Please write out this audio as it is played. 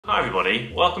Hi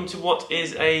everybody, welcome to what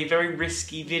is a very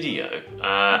risky video.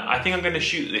 I think I'm going to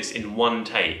shoot this in one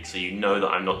take so you know that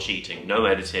I'm not cheating. No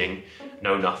editing,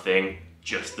 no nothing,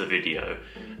 just the video.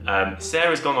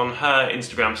 Sarah's gone on her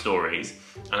Instagram stories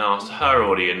and asked her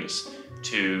audience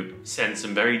to send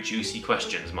some very juicy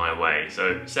questions my way.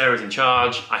 So Sarah's in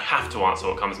charge, I have to answer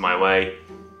what comes my way.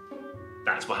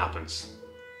 That's what happens.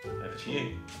 Over to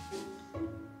you.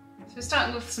 So we're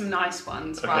starting with some nice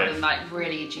ones rather than like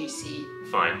really juicy.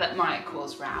 Fine. That might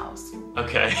cause rows.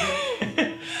 Okay.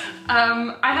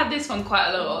 I had this one quite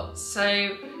a lot.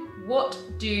 So what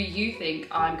do you think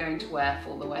I'm going to wear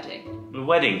for the wedding? The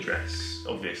wedding dress,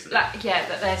 obviously. Like, yeah,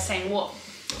 that they're saying what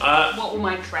will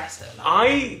my dress look like?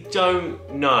 I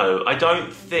don't know. I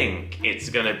don't think it's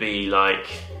gonna be like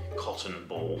cotton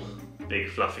ball, big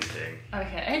fluffy thing.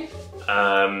 Okay.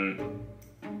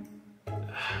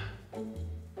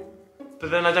 But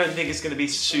then I don't think it's going to be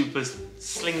super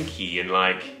slinky and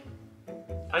like,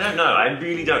 I don't know, I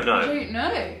really don't know. I don't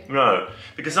know. No,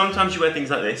 because sometimes you wear things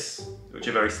like this, which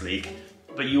are very sleek,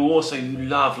 but you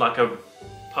love like a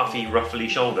puffy, ruffly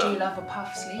shoulder. I do love a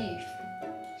puff sleeve.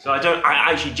 So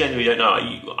I actually genuinely don't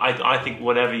know. I think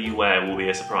whatever you wear will be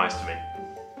a surprise to me.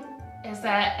 Is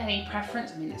there any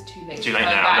preference? I mean, it's too late. It's too late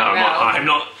now. No, I'm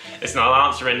not. It's not. I'll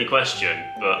answer any question,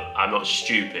 but I'm not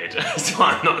stupid, so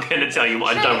I'm not going to tell you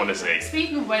what I don't want to see.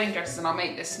 Speaking of wedding dresses, and I'll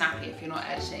make this snappy if you're not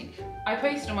editing, I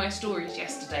posted on my stories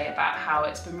yesterday about how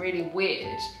it's been really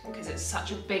weird because it's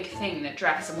such a big thing, the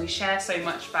dress, and we share so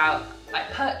much about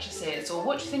like purchases or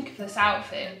what do you think of this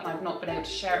outfit, and I've not been able to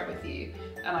share it with you.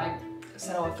 And I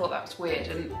said, oh, I thought that was weird,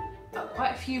 and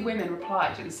quite a few women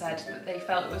replied and said that they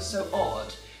felt it was so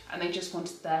odd. And they just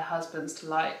wanted their husbands to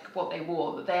like what they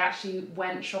wore, that they actually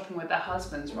went shopping with their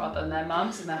husbands rather than their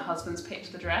mums, and their husbands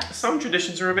picked the dress. Some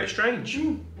traditions are a bit strange.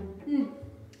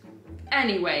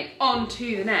 Anyway, on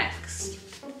to the next.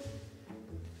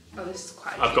 Oh, this is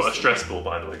quite juicy. I've got a stress ball,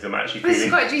 by the way, because I'm actually This is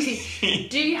quite juicy.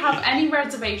 Do you have any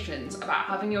reservations about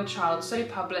having your child so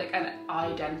public and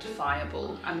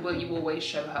identifiable, and will you always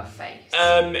show her face?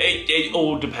 It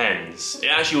all depends. It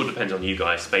actually all depends on you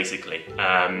guys, basically.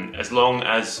 As long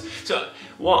as... So,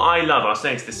 what I love, I was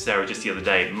saying to this Sarah just the other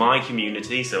day, my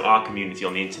community, so our community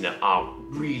on the internet, are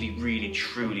really, really,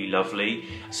 truly lovely.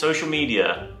 Social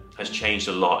media has changed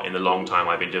a lot in the long time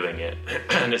I've been doing it,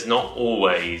 and it's not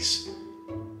always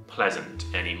pleasant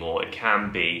anymore. It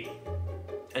can be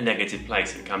a negative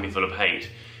place. It can be full of hate.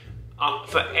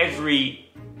 For every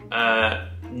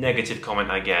negative comment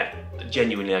I get,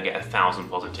 genuinely I get 1,000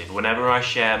 positive. Whenever I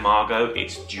share Margot,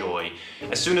 it's joy.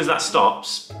 As soon as that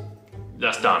stops,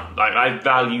 that's done. Like, I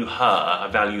value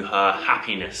her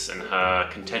happiness and her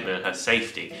contentment and her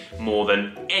safety more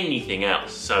than anything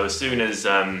else. So as soon as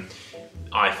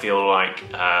I feel like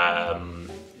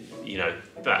you know,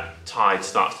 that tide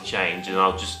starts to change, and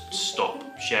I'll just stop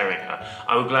sharing her.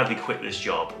 I would gladly quit this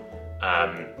job,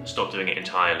 stop doing it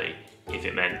entirely, if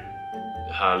it meant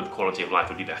her quality of life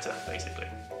would be better, basically.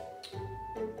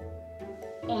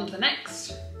 On to the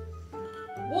next.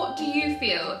 What do you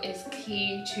feel is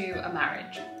key to a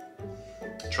marriage?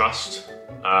 Trust.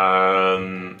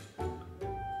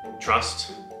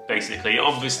 Trust. Basically,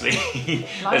 obviously,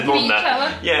 there's more than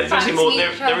that. Yeah, there's actually more.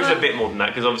 There is a bit more than that,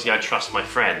 because obviously I trust my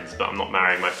friends, but I'm not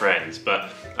marrying my friends. But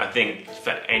I think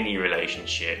for any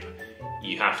relationship,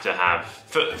 you have to have.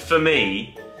 For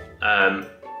me,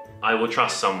 I will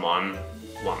trust someone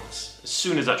once. As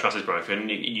soon as that trust is broken,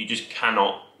 you just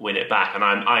cannot win it back. And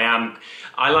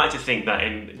I like to think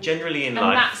that generally in life.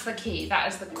 And that's the key. That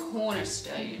is the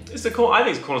cornerstone. I think it's the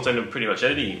cornerstone of pretty much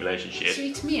any relationship.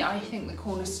 See, to me, I think the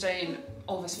cornerstone.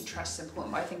 Obviously trust is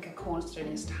important, but I think a cornerstone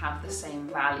is to have the same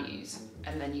values,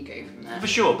 and then you go from there. For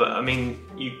sure, but I mean,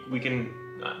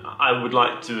 I would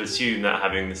like to assume that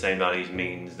having the same values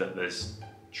means that there's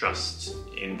trust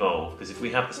involved, because if we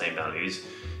have the same values,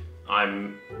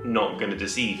 I'm not going to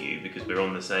deceive you because we're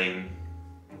on the same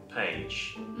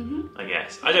page, I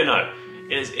guess. I don't know.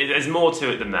 There's more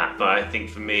to it than that, but I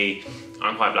think for me,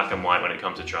 I'm quite black and white when it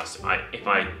comes to trust.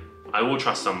 I will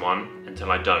trust someone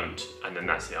until I don't, and then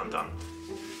that's it, I'm done.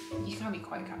 You can be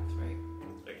quite cutthroat.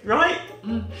 Right?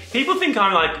 People think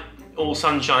I'm like all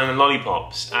sunshine and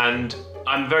lollipops, and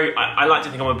I like to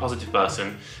think I'm a positive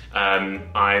person.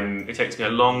 It takes me a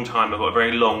long time, I've got a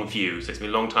very long fuse. It takes me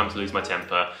a long time to lose my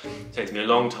temper. It takes me a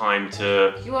long time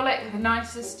to... You are like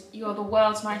you're the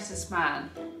world's nicest man.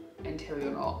 Until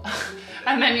you're not.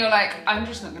 And then you're like, I'm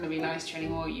just not going to be nice to you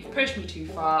anymore, you've pushed me too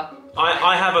far.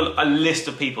 I have a list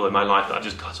of people in my life that I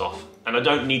just cut off, and I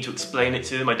don't need to explain it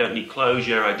to them, I don't need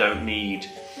closure, I don't need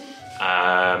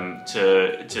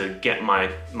to get my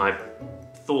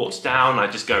thoughts down, I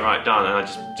just go, right, done, and I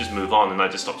just move on, and I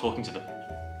just stop talking to them.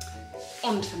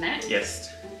 On to the next.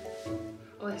 Yes.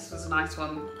 Well, this was a nice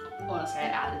one. Honestly, I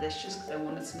added this just because I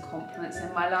wanted some compliments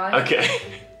in my life. Okay.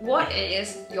 What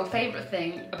is your favourite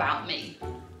thing about me?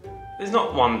 There's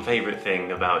not one favourite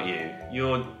thing about you.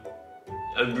 You're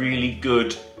a really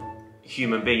good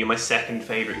human being. You're my second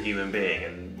favourite human being,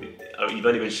 and you've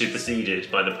only been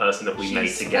superseded by the person that we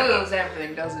made together. She spoils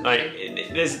everything, doesn't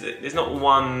she? There's not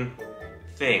one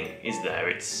thing, is there?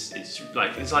 It's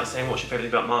like saying what's your favourite thing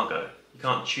about Margot. You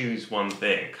can't choose one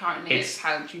thing. Currently, it's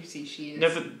how juicy she is. No,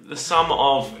 but the sum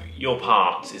of your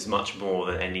parts is much more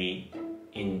than any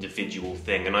individual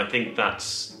thing, and I think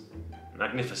that's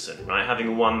magnificent, right?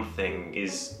 Having one thing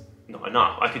is not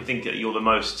enough. I could think that you're the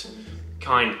most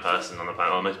kind person on the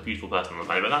planet, or the most beautiful person on the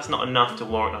planet, but that's not enough to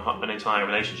warrant an entire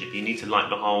relationship. You need to like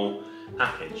the whole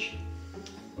package.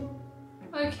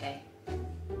 Okay.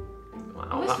 Wow,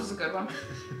 Well, this was a good one.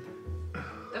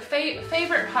 The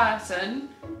favourite person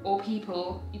or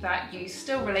people that you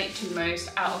still relate to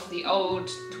most out of the old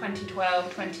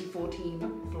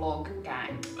 2012-2014 vlog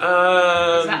gang?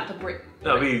 Is that the Brit?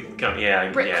 That would be,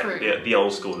 the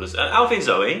old schoolers. Alfie and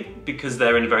Zoe, because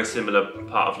they're in a very similar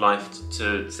part of life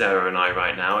to Sarah and I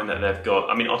right now, in that they've got,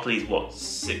 I mean, Ottilie's what,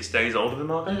 6 days older than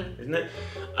Margot, isn't it?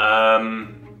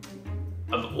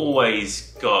 I've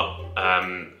always got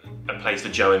a place for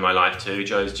Joe in my life too.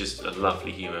 Joe's just a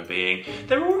lovely human being.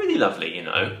 They're all really lovely, you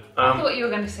know. I thought you were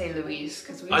going to say Louise,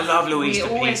 because I love Louise to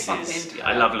always pieces.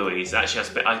 I love Louise.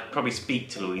 Actually, I probably speak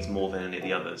to Louise more than any of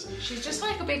the others. She's just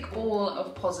like a big ball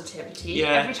of positivity.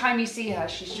 Yeah. Every time you see her,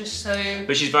 she's just so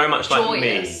But she's very much joyous. like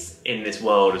me in this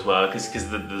world as well, because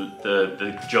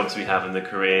the jobs we have and the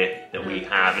career that we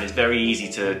have, and it's very easy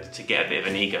to get a bit of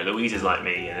an ego. Louise is like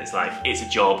me, and it's like, it's a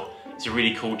job. It's a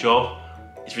really cool job.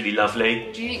 It's really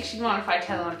lovely. Do you think she'd mind if I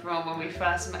tell everyone when I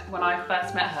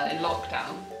first met her in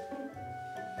lockdown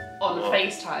on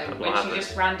FaceTime, when she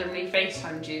just randomly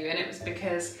FaceTimed you, and it was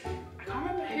because I can't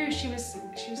remember who she was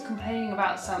complaining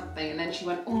about something, and then she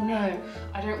went, oh no,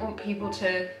 I don't want people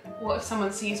to, what if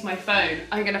someone sees my phone?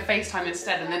 I'm gonna FaceTime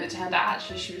instead. And then it turned out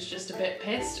actually she was just a bit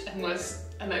pissed, and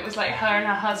it was like her and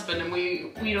her husband, and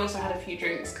we'd also had a few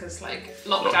drinks because like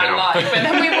lockdown life, and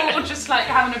then we were all just like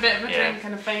having a bit of a drink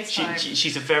and a FaceTime.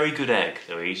 She's a very good egg,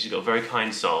 Louise. She's got a very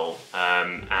kind soul,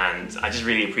 and I just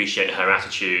really appreciate her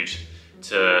attitude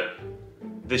to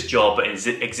this job and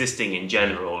existing in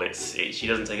general. She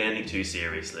doesn't take anything too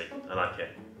seriously. I like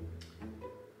it.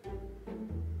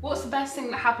 What's the best thing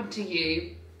that happened to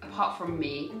you apart from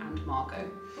me and Margot?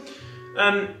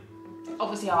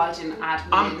 Obviously, I didn't add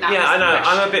me. Yeah, I know.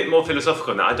 I'm a bit more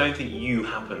philosophical now. I don't think you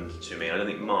happened to me. I don't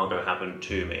think Margot happened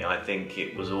to me. I think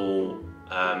it was all,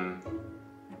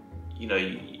 you know,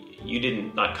 you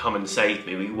didn't like come and save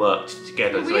me. We worked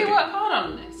together. But we worked hard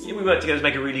on this. Yeah, we worked together to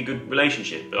make a really good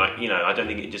relationship. But like, you know, I don't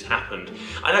think it just happened.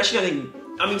 I actually don't think.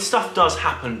 I mean, stuff does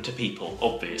happen to people,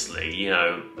 obviously. You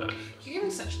know. You're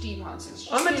giving such deep answers.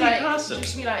 I'm a deep person.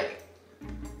 Just be like,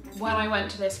 when I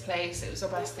went to this place, it was the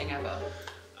best thing ever.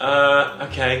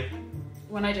 Okay.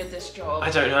 When I did this job.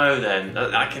 I don't know then.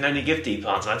 I can only give deep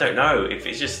answers. I don't know. If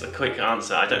it's just a quick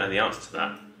answer, I don't know the answer to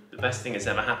that. The best thing that's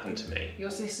ever happened to me. Your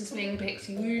sister's being picked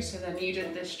on you, so then you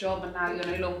did this job and now you're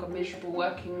no longer miserable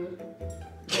working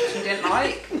what you didn't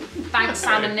like. Thanks,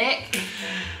 Sam and Nick.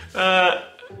 I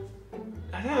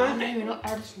don't know. Oh no, you're not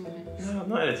editing this. No, I'm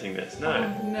not editing this, no.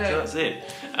 Oh, no. So that's it.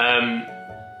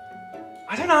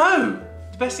 I don't know.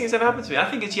 The best thing that's ever happened to me. I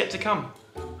think it's yet to come.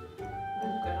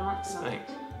 Thanks. I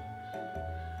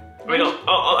mean,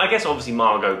 I guess obviously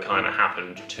Margot kind of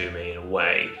happened to me in a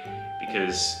way,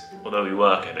 because although we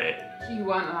work at it... You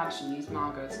weren't allowed to use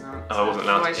Margot's now. Oh, I wasn't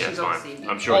allowed to? Yeah, it's fine.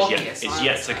 I'm sure it's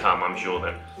yet to come, I'm sure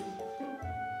then.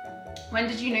 When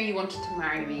did you know you wanted to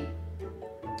marry me?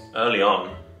 Early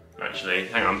on, actually.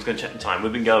 Hang on, I'm just going to check the time.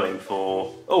 We've been going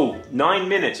for, 9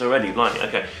 minutes already, blimey,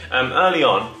 okay. Early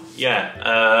on, yeah.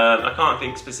 I can't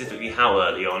think specifically how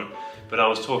early on, but I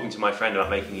was talking to my friend about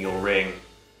making your ring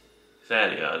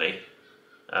fairly early.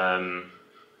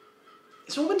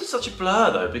 It's all been such a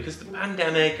blur though, because the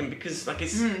pandemic and because like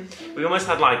we almost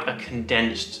had like a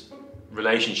condensed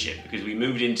relationship because we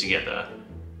moved in together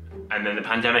and then the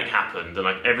pandemic happened and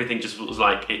like everything just was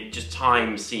like,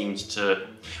 time seemed to,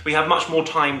 we have much more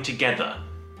time together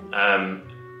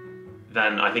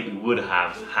than I think we would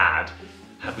have had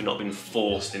we not been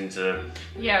forced into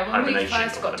when we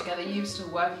first got together, you were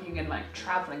still working and like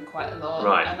travelling quite a lot,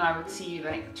 right. And I would see you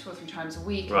like 2 or 3 times a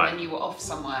week, right. And then you were off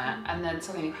somewhere, and then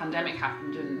suddenly the pandemic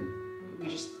happened, and we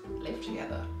just lived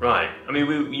together. Right. I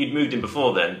mean, you'd moved in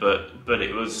before then, but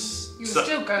it was... You were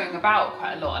still going about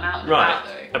quite a lot and out and right. about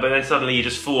though. But then suddenly you're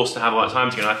just forced to have all that time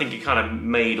together. I think it kind of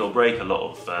made or break a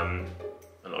lot of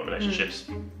relationships.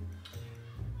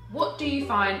 What do you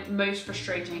find most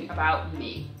frustrating about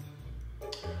me?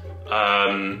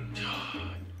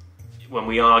 When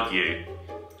we argue,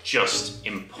 just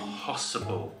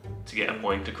impossible to get a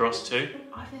point across to.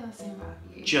 I feel the same about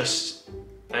you. Just,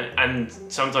 and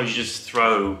sometimes you just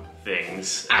throw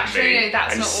things actually, at me no,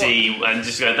 that's and not see, and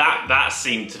just go, that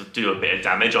seemed to do a bit of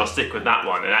damage, I'll stick with that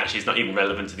one, and actually it's not even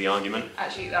relevant to the argument.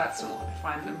 Actually, that's not what I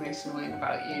find the most annoying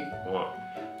about you. What?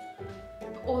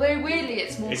 Although weirdly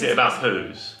it's more... Is it about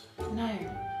poos? No.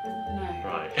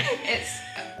 Right.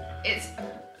 It's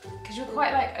because you're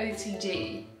quite like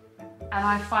OCD, and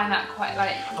I find that quite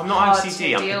like I'm not hard OCD,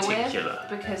 to I'm deal particular.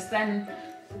 with, because then,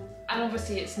 and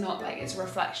obviously it's not like it's a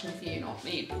reflection of you, not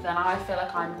me, but then I feel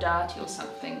like I'm dirty or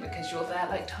something because you're there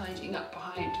like tidying up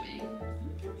behind me.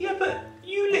 Yeah, but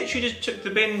you literally just took the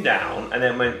bin down and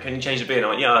then went, can you change the bin? I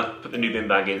went, yeah, I'll put the new bin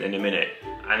bag in a minute.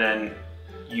 And then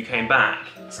you came back.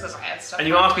 It's because I had stuff. And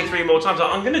you asked me 3 more times, like,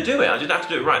 I'm going to do it, I just have to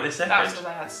do it right this second. That's because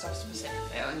I had stuff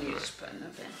specifically and you just put in the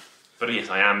bin. But yes,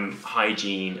 I am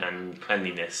hygiene and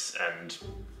cleanliness and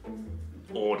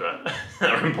order that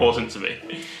are important to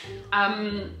me.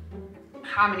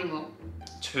 How many more?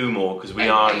 2 more, because we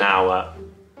are now at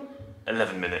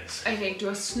 11 minutes. Okay, do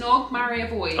a snog, marry,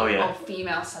 avoid of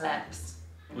female celebs.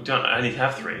 We don't, I only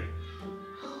have 3.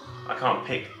 I can't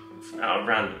pick out of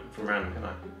random, can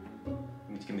I? You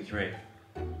need to give me 3.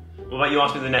 What about you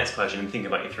ask me the next question and think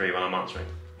about your 3 while I'm answering?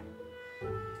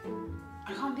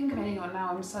 I can't think of anyone now,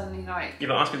 I'm suddenly like... Yeah,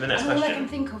 but ask me the next question. All I question.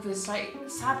 can think of is like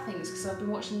sad things because I've been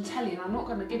watching the telly, and I'm not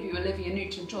going to give you Olivia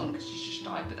Newton-John because she's just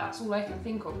died, but that's all I can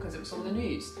think of because it was on the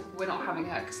news. We're not having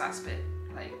her because that's a bit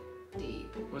like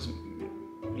deep.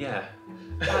 Yeah.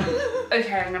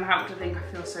 Okay, I'm going to have to think. I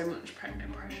feel so much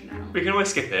pressure now. We can always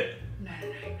skip it. No.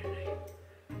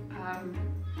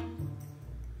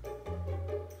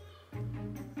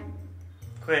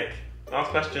 Quick, last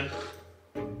question.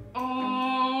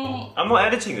 Oh. I'm not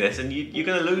editing this and you're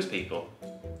going to lose people.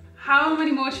 How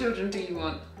many more children do you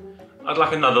want? I'd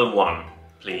like another 1,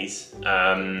 please.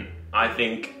 I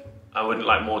think I wouldn't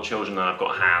like more children than I've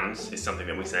got hands, is something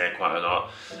that we say quite a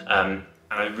lot. And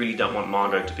I really don't want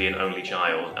Margot to be an only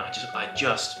child. I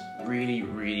just really,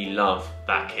 really love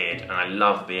that kid and I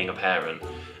love being a parent.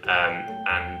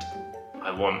 And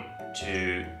I want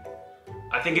to...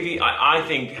 I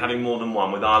think having more than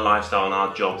 1 with our lifestyle and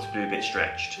our jobs would be a bit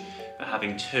stretched. But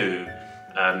having 2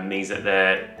 means that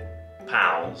they're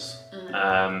pals.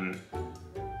 And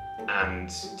I've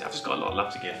just got a lot of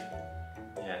love to give.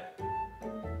 Yeah.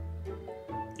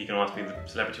 You can ask me the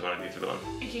celebrity one if you've forgotten.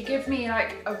 Okay, give me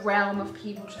like a realm of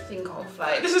people to think of.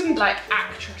 Like, this isn't like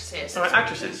actresses. Alright,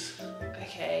 actresses.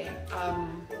 Okay.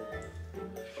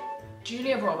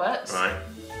 Julia Roberts. Right.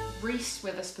 Reese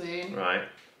Witherspoon. Right.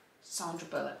 Sandra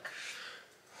Bullock.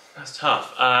 That's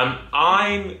tough.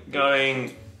 I'm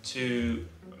going to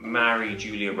marry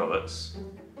Julia Roberts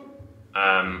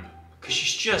because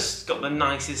she's just got the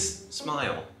nicest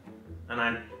smile, and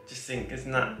I just think,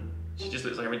 she just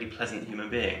looks like a really pleasant human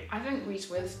being. I think Reese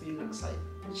Witherspoon looks like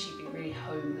she'd be really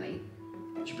homely.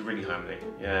 She'd be really homely.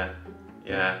 Yeah.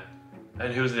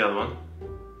 And who was the other one?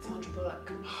 Sandra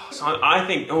Bullock. I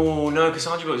think, oh no, because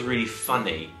Sandra Bullock's really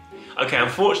funny. Okay,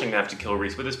 unfortunately I'm going to have to kill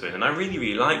Reese Witherspoon, and I really,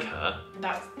 really like her.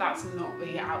 That's not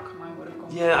the outcome I would have gone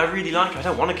for. Yeah, I really like her. I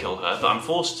don't want to kill her, but I'm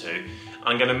forced to.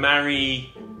 I'm going to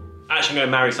marry... Actually, I'm going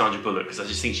to marry Sandra Bullock, because I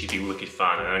just think she'd be wicked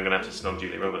fun, and I'm going to have to snog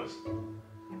Julia Roberts.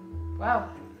 Well.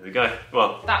 There we go.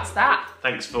 Well, that's that.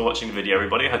 Thanks for watching the video,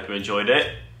 everybody. I hope you enjoyed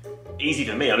it. Easy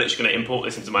for me. I'm literally going to import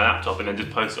this into my laptop and then just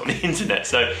post it on the internet.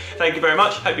 So, thank you very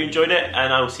much. Hope you enjoyed it,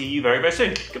 and I will see you very, very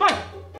soon. Goodbye.